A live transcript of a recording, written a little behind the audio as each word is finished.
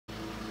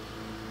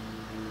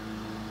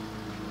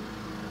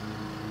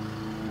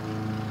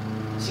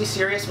Is he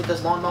serious with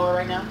this lawnmower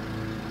right now?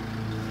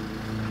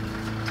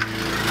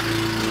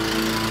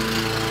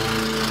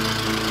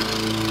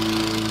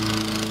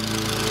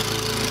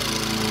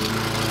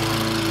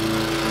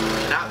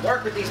 Cannot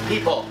work with these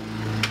people.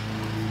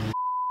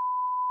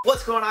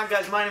 What's going on,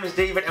 guys? My name is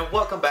David and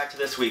welcome back to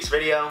this week's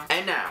video.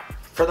 And now,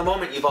 for the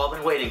moment you've all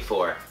been waiting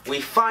for,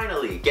 we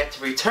finally get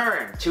to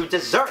return to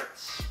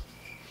desserts.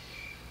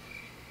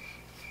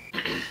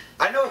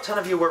 I know a ton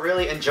of you were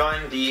really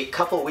enjoying the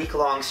couple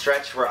week-long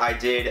stretch where I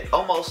did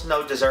almost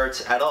no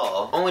desserts at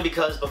all, only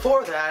because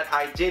before that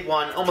I did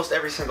one almost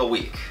every single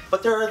week.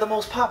 But they're the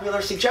most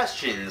popular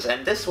suggestions,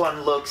 and this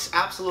one looks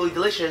absolutely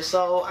delicious,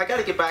 so I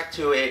gotta get back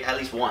to it at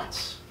least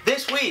once.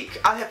 This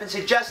week, I have been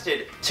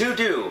suggested to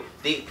do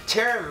the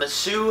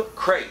Tiramisu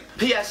Crepe.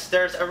 P.S.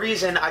 There's a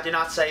reason I did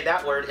not say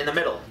that word in the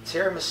middle.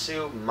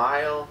 Tiramisu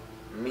mile,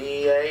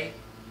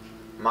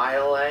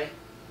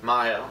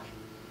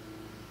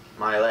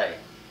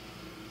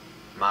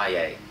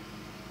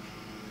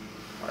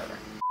 whatever.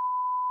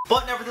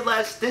 But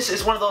nevertheless, this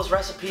is one of those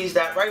recipes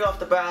that right off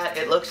the bat,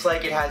 it looks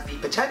like it has the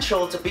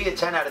potential to be a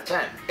 10 out of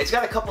 10. It's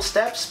got a couple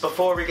steps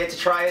before we get to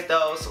try it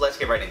though, so let's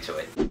get right into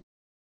it.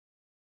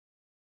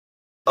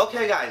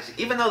 Okay guys,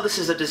 even though this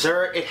is a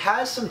dessert, it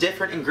has some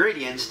different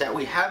ingredients that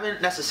we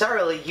haven't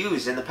necessarily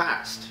used in the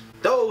past.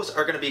 Those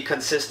are going to be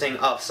consisting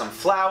of some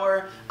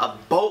flour, a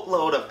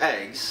boatload of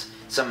eggs,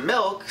 some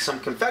milk,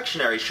 some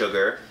confectionery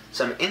sugar,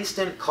 some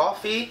instant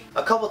coffee,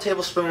 a couple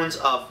tablespoons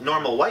of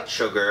normal white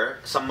sugar,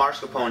 some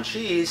mascarpone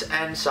cheese,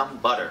 and some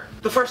butter.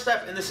 The first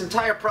step in this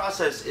entire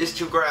process is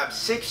to grab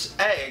 6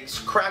 eggs,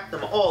 crack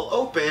them all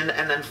open,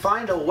 and then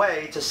find a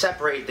way to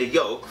separate the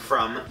yolk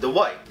from the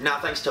white. Now,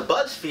 thanks to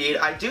Buzzfeed,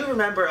 I do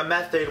remember a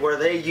method where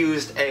they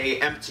used an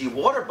empty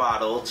water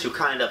bottle to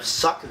kind of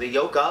suck the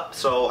yolk up,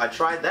 so I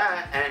tried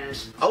that, and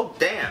oh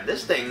damn,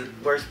 this thing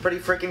works pretty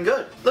freaking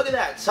good. Look at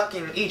that,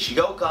 sucking each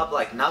yolk up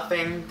like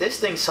nothing. This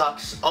thing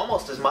sucks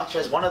almost as much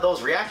as one of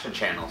those reaction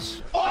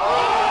channels.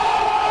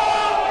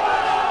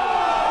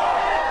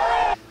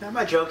 Are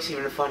my jokes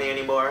even funny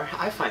anymore?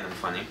 I find them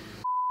funny.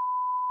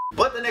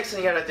 But the next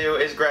thing you gotta do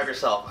is grab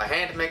yourself a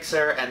hand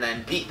mixer and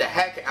then beat the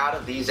heck out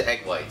of these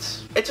egg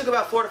whites. It took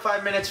about 4 to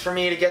 5 minutes for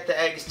me to get the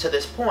eggs to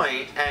this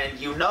point, and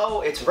you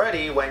know it's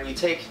ready when you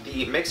take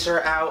the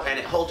mixer out and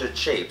it holds its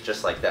shape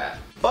just like that.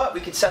 But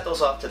we can set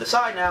those off to the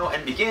side now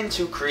and begin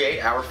to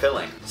create our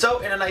filling.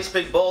 So in a nice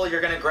big bowl,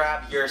 you're gonna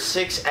grab your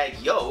 6 egg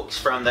yolks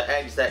from the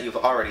eggs that you've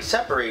already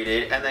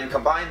separated and then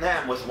combine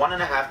them with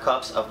 1½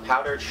 cups of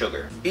powdered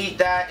sugar. Beat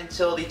that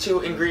until the 2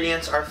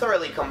 ingredients are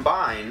thoroughly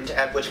combined,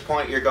 at which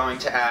point you're going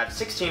to add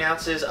 16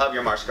 ounces of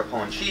your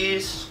mascarpone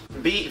cheese.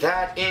 Beat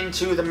that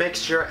into the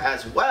mixture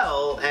as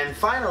well, and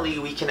finally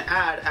we can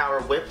add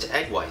our whipped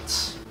egg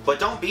whites. But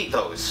don't beat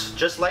those,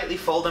 just lightly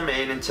fold them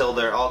in until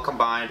they're all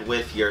combined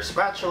with your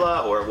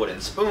spatula or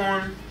wooden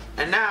spoon.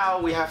 And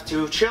now we have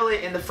to chill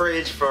it in the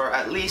fridge for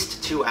at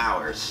least 2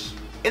 hours.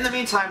 In the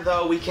meantime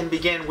though, we can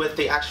begin with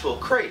the actual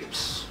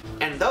crepes.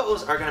 And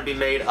those are going to be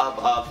made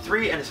up of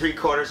 3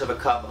 3/4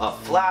 cup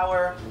of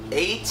flour,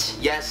 8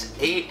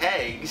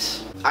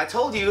 eggs. I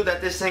told you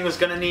that this thing was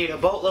going to need a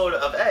boatload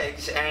of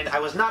eggs, and I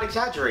was not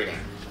exaggerating.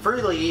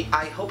 Really,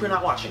 I hope you're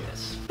not watching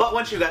this. But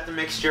once you got the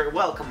mixture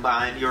well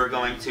combined, you're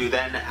going to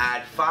then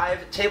add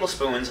 5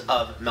 tablespoons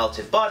of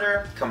melted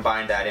butter,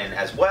 combine that in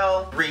as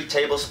well, 3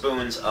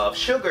 tablespoons of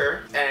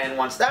sugar, and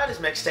once that is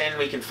mixed in,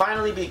 we can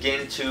finally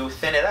begin to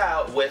thin it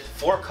out with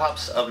 4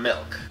 cups of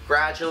milk.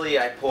 Gradually,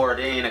 I poured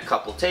in a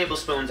couple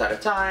tablespoons at a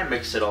time,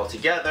 mix it all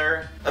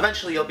together.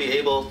 Eventually, you'll be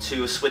able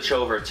to switch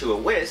over to a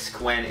whisk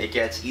when it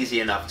gets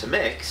easy enough to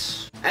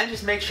mix. And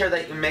just make sure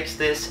that you mix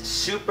this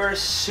super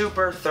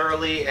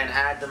thoroughly and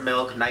add the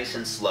milk nice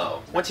and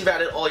slow. Once you've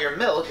added all your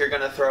milk, you're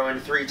going to throw in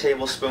 3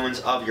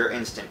 tablespoons of your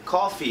instant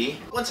coffee.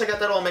 Once I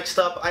got that all mixed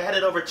up, I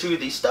headed over to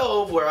the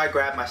stove where I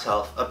grabbed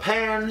myself a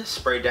pan,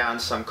 sprayed down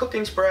some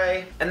cooking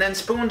spray, and then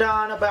spooned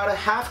on about a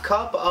 ½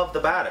 cup of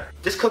the batter.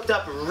 This cooked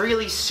up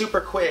really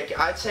super quick.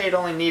 I'd say it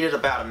only needed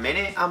about a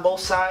minute on both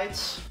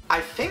sides.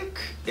 I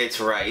think it's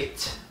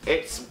right.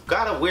 It's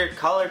got a weird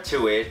color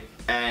to it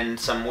and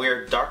some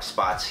weird dark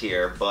spots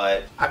here,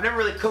 but I've never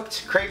really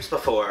cooked crepes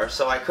before,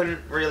 so I couldn't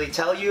really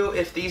tell you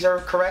if these are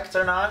correct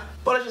or not.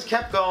 But I just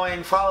kept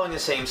going, following the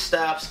same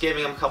steps,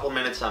 giving them a couple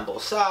minutes on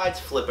both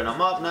sides, flipping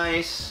them up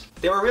nice.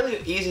 They were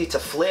really easy to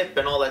flip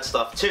and all that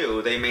stuff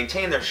too. They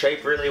maintained their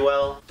shape really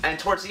well. And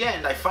towards the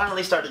end, I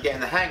finally started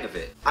getting the hang of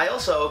it. I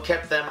also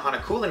kept them on a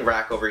cooling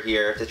rack over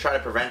here to try to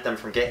prevent them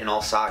from getting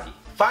all soggy.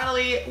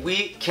 Finally,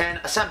 we can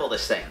assemble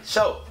this thing.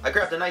 So, I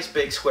grabbed a nice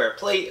big square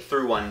plate,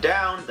 threw one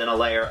down, then a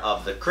layer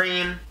of the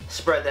cream,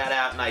 spread that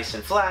out nice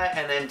and flat,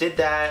 and then did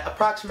that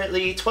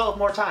approximately 12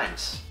 more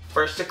times.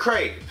 First a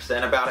crepe,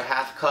 then about a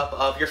 ½ cup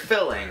of your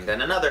filling,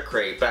 then another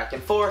crepe, back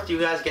and forth, you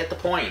guys get the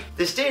point.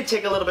 This did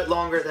take a little bit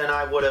longer than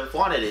I would have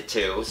wanted it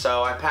to,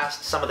 so I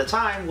passed some of the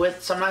time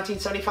with some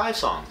 1975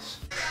 songs.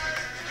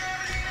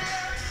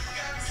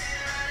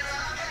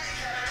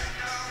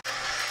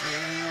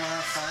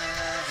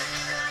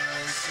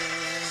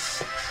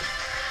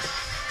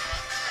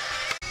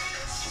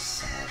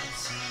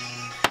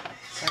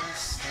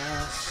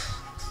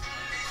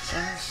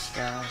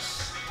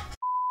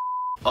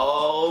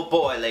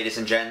 boy, ladies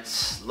and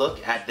gents,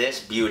 look at this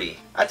beauty.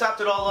 I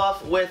topped it all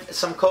off with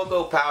some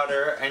cocoa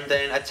powder and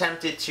then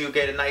attempted to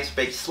get a nice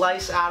big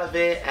slice out of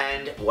it,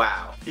 and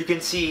wow. You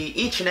can see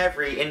each and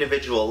every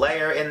individual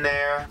layer in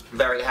there.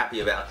 Very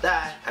happy about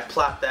that. I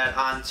plopped that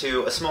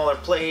onto a smaller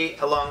plate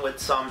along with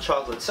some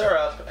chocolate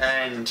syrup,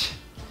 and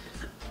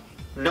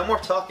no more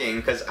talking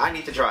because I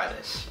need to try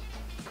this.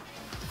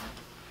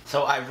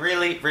 So I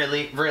really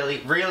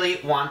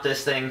want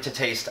this thing to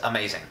taste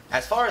amazing.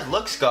 As far as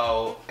looks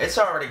go, it's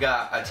already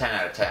got a 10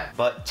 out of 10.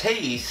 But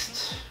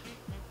taste...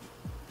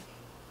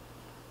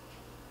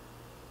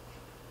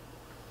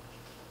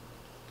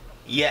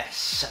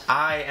 Yes,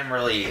 I am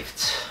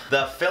relieved.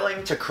 The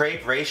filling to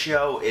crepe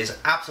ratio is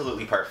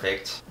absolutely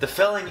perfect. The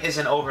filling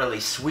isn't overly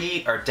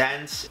sweet or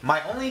dense.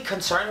 My only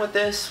concern with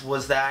this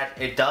was that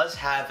it does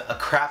have a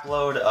crap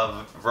load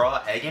of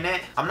raw egg in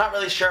it. I'm not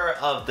really sure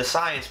of the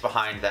science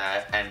behind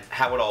that and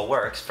how it all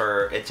works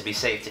for it to be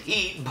safe to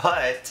eat,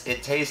 but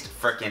it tastes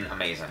freaking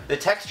amazing. The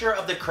texture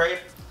of the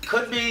crepe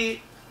could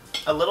be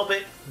a little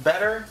bit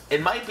better.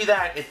 It might be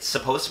that it's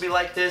supposed to be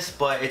like this,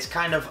 but it's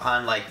kind of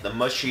on like the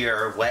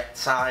mushier, wet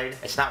side.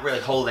 It's not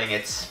really holding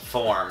its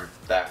form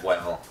that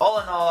well. All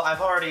in all, I've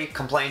already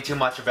complained too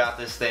much about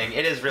this thing.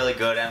 It is really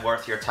good and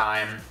worth your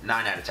time.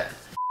 9 out of 10.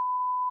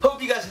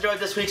 Hope you guys enjoyed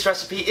this week's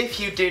recipe. If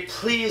you did,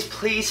 please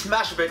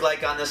smash a big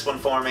like on this one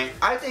for me.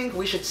 I think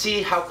we should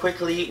see how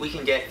quickly we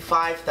can get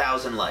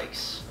 5,000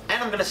 likes.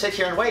 And I'm gonna sit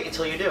here and wait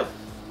until you do.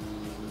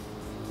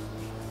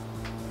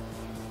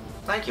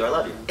 Thank you, I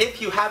love you. If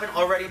you haven't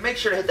already, make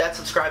sure to hit that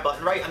subscribe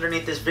button right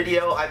underneath this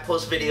video. I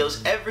post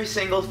videos every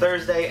single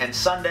Thursday and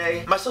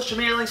Sunday. My social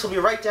media links will be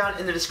right down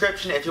in the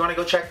description if you want to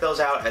go check those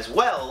out as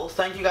well.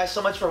 Thank you guys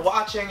so much for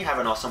watching. Have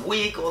an awesome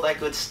week, all that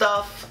good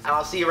stuff. And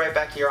I'll see you right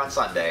back here on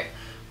Sunday.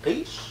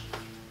 Peace.